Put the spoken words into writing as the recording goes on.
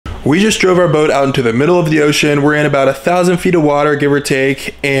We just drove our boat out into the middle of the ocean. We're in about 1,000 feet of water, give or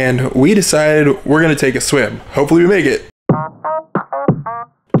take, and we decided we're gonna take a swim. Hopefully we make it.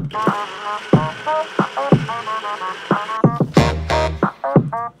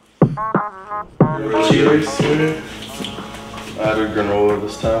 Cheers. I added granola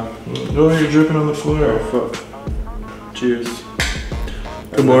this time. No, you're dripping on the floor. Oh, fuck. Cheers.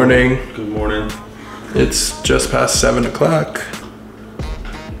 Good morning. Good morning. It's just past 7 o'clock.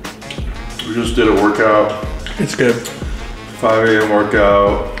 We just did a workout. It's good. 5 a.m.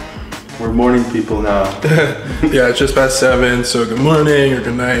 workout. We're morning people now. Yeah, it's just past 7, so good morning or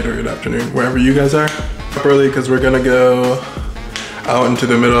good night or good afternoon, wherever you guys are. Up early because we're gonna go out into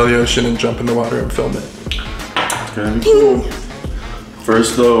the middle of the ocean and jump in the water and film it. It's gonna be cool.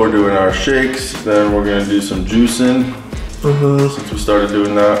 First though, we're doing our shakes, then we're gonna do some juicing. Since we started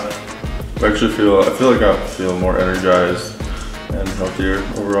doing that, I feel like I feel more energized and healthier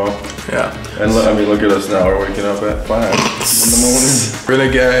overall. Yeah. And I mean, look at us now, we're waking up at 5 in the morning. We're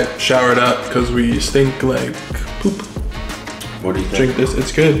gonna get showered up because we stink like poop. What do you think? Drink this,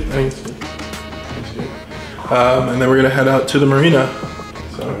 it's good. I think it's good. It's good. And then we're gonna head out to the marina.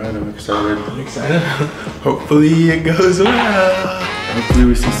 So Alright, I'm excited. I'm excited. Hopefully it goes well. Hopefully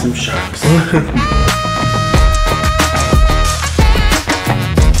we see some sharks.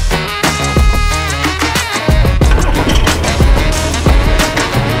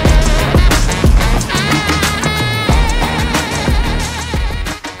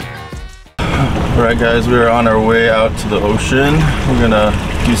 Alright guys, we are on our way out to the ocean. We're gonna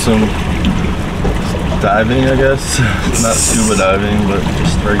do some diving, I guess. Not scuba diving, but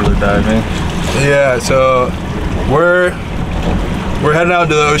just regular diving. Yeah, so we're heading out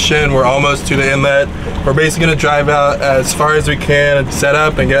to the ocean. We're almost to the inlet. We're basically gonna drive out as far as we can, set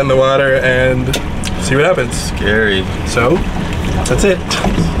up and get in the water and see what happens. Scary. So, that's it.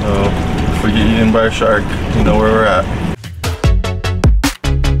 So, if we get eaten by a shark, you know where we're at.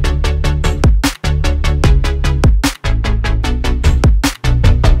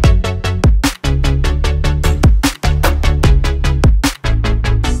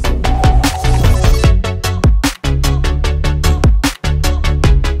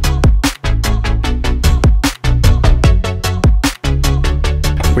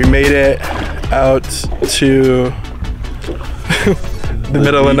 We made it out to the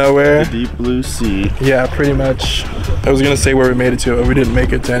middle of nowhere. The deep blue sea. Yeah, pretty much. I was gonna say where we made it to, but we didn't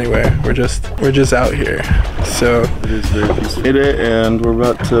make it to anywhere. We're just out here. So it is very peaceful. Made it, and we're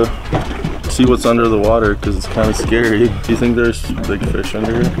about to see what's under the water because it's kind of scary. Do you think there's big fish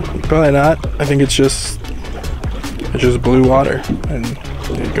under here? probably not. I think it's just blue water and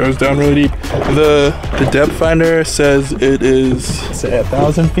it goes down really deep. The depth finder says it is, say,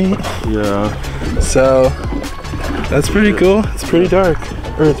 1,000 feet. Yeah. So that's pretty cool. It's pretty dark.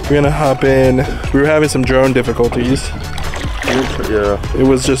 We're gonna hop in. We were having some drone difficulties. Yeah. It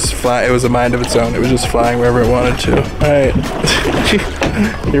was just fly. It was a mind of its own. It was just flying wherever it wanted to. All right,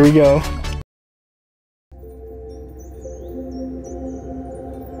 here we go.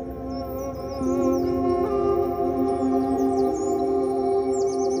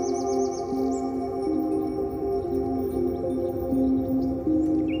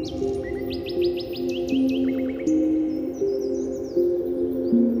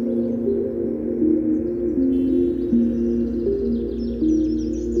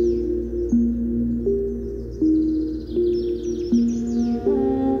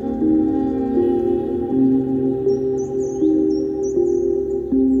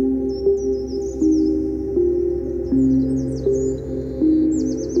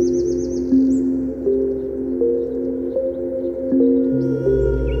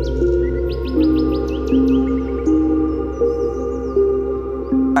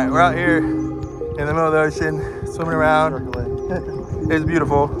 Alright, we're out here in the middle of the ocean, swimming around. It's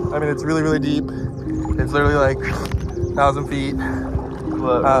beautiful. I mean, it's really, really deep. It's literally like 1,000 feet.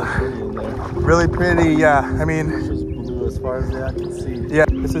 Really pretty, yeah. I mean, It's just blue as far as the eye can see. yeah,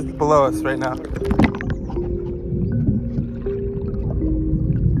 this is below us right now.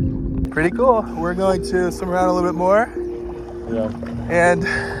 Pretty cool. We're going to swim around a little bit more Yeah. and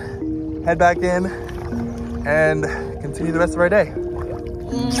head back in and continue the rest of our day.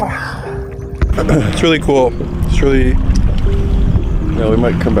 It's really cool. It's really... Yeah, we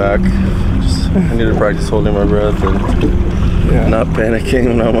might come back. I need to practice holding my breath and not panicking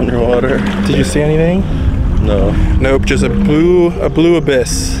when I'm underwater. Did you see anything? No. Nope, just a blue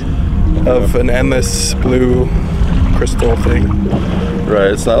abyss of an endless blue crystal thing.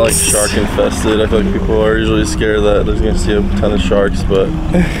 Right, it's not like shark infested. I feel like people are usually scared that there's gonna see a ton of sharks, but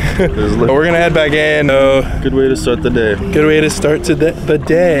But we're gonna head back in. good way to start the day. Good way to start the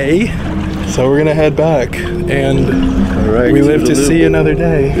day. So we're gonna head back, and All right, we live to see another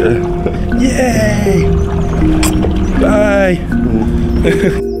day. Yeah. Yay!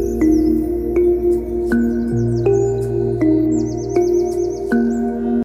 Bye.